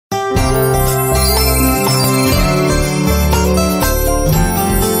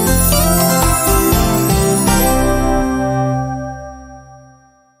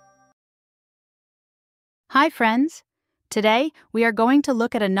Hi friends! Today, we are going to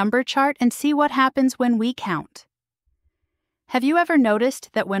look at a number chart and see what happens when we count. Have you ever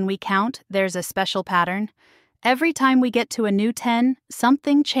noticed that when we count, there's a special pattern? Every time we get to a new 10,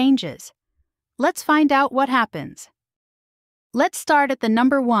 something changes. Let's find out what happens. Let's start at the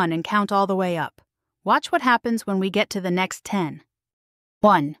number 1 and count all the way up. Watch what happens when we get to the next 10.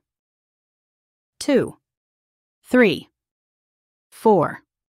 1, 2, 3, 4,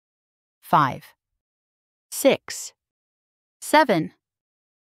 5, 6, 7,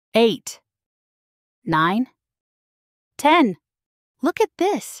 8, 9, 10. Look at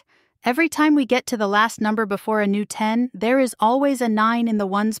this! Every time we get to the last number before a new 10, there is always a 9 in the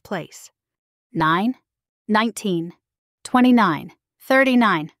ones place. 9, 19, 29,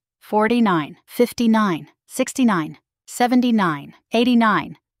 39, 49, 59, 69, 79,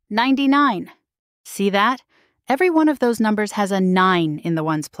 89, 99. See that? Every one of those numbers has a 9 in the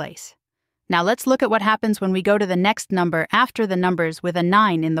ones place. Now let's look at what happens when we go to the next number after the numbers with a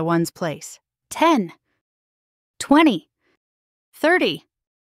 9 in the ones place. 10, 20, 30,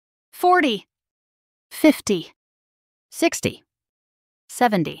 40, 50, 60,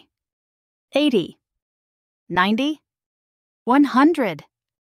 70, 80, 90, 100.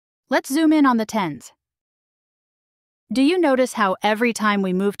 Let's zoom in on the tens. Do you notice how every time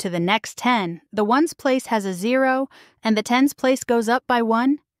we move to the next 10, the ones place has a 0 and the tens place goes up by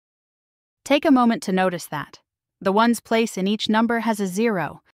 1? Take a moment to notice that. The ones place in each number has a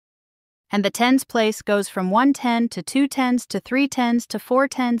 0, and the tens place goes from 1 10 to 2 10s to 3 10s to 4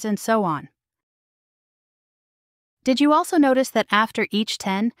 10s and so on. Did you also notice that after each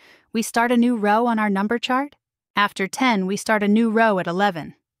 10, we start a new row on our number chart? After 10, we start a new row at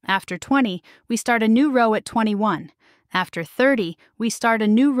 11. After 20, we start a new row at 21. After 30, we start a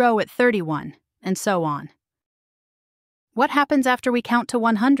new row at 31, and so on. What happens after we count to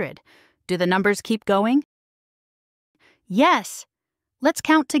 100? Do the numbers keep going? Yes! Let's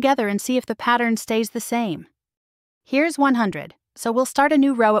count together and see if the pattern stays the same. Here's 100, so we'll start a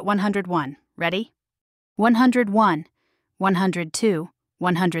new row at 101. Ready? 101, 102,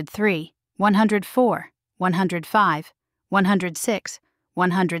 103, 104, 105, 106,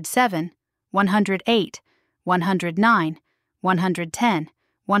 107, 108, 109, 110,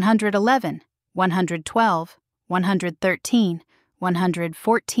 111, 112, 113,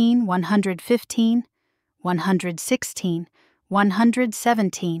 114, 115, 116,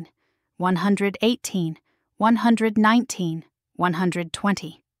 117, 118, 119,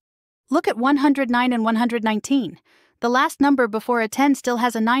 120. Look at 109 and 119. The last number before a 10 still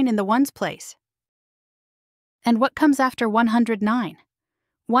has a 9 in the ones place. And what comes after 109?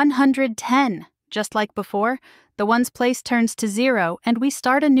 110. Just like before, the ones place turns to 0 and we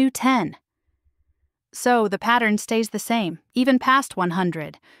start a new 10. So the pattern stays the same, even past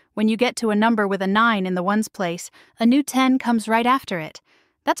 100. When you get to a number with a 9 in the ones place, a new 10 comes right after it.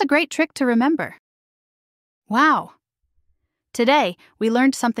 That's a great trick to remember. Wow! Today, we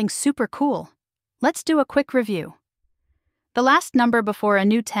learned something super cool. Let's do a quick review. The last number before a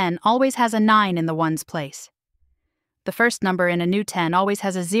new 10 always has a 9 in the ones place. The first number in a new 10 always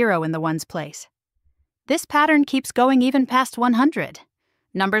has a 0 in the ones place. This pattern keeps going even past 100.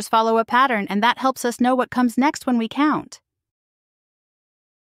 Numbers follow a pattern, and that helps us know what comes next when we count.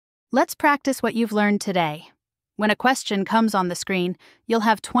 Let's practice what you've learned today. When a question comes on the screen, you'll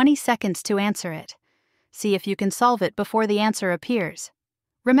have 20 seconds to answer it. See if you can solve it before the answer appears.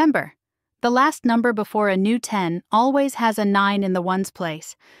 Remember, the last number before a new 10 always has a 9 in the ones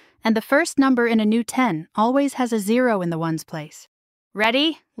place, and the first number in a new 10 always has a 0 in the ones place.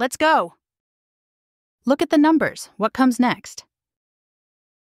 Ready? Let's go! Look at the numbers. What comes next?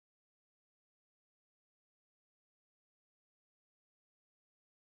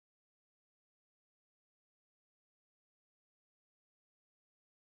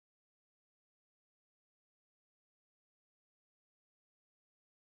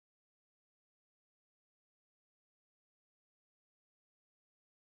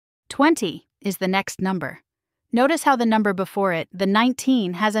 "20 is the next number. Notice how the number before it, the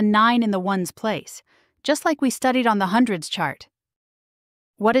 19, has a 9 in the ones place, just like we studied on the hundreds chart.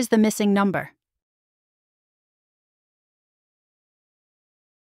 What is the missing number?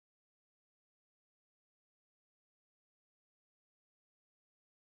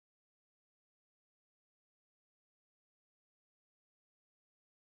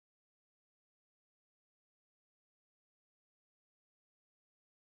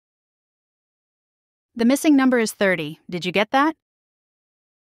 The missing number is 30. Did you get that?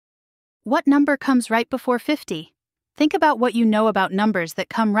 What number comes right before 50? Think about what you know about numbers that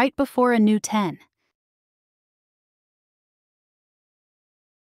come right before a new 10.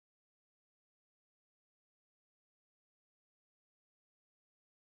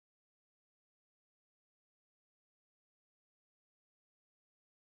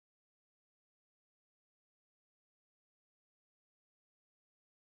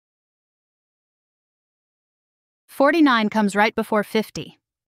 49 comes right before 50.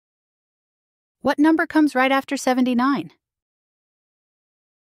 What number comes right after 79?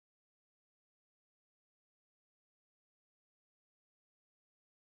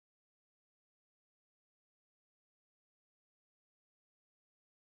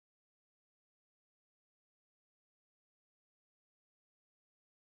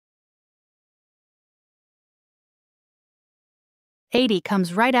 $80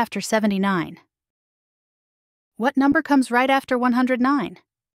 comes right after 79. What number comes right after 109?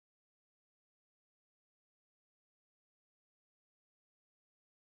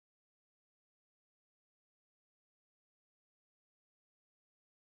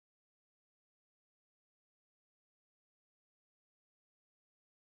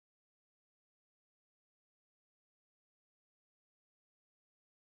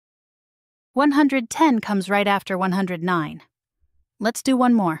 $110 comes right after 109. Let's do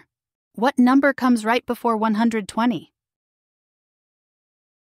one more. What number comes right before 120?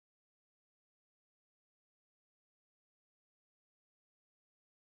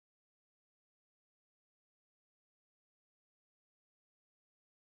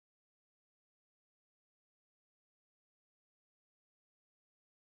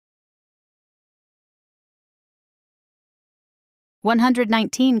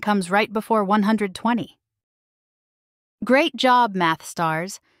 $119 comes right before 120. Great job, math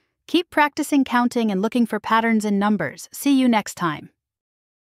stars. Keep practicing counting and looking for patterns in numbers. See you next time.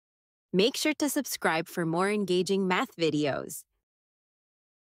 Make sure to subscribe for more engaging math videos.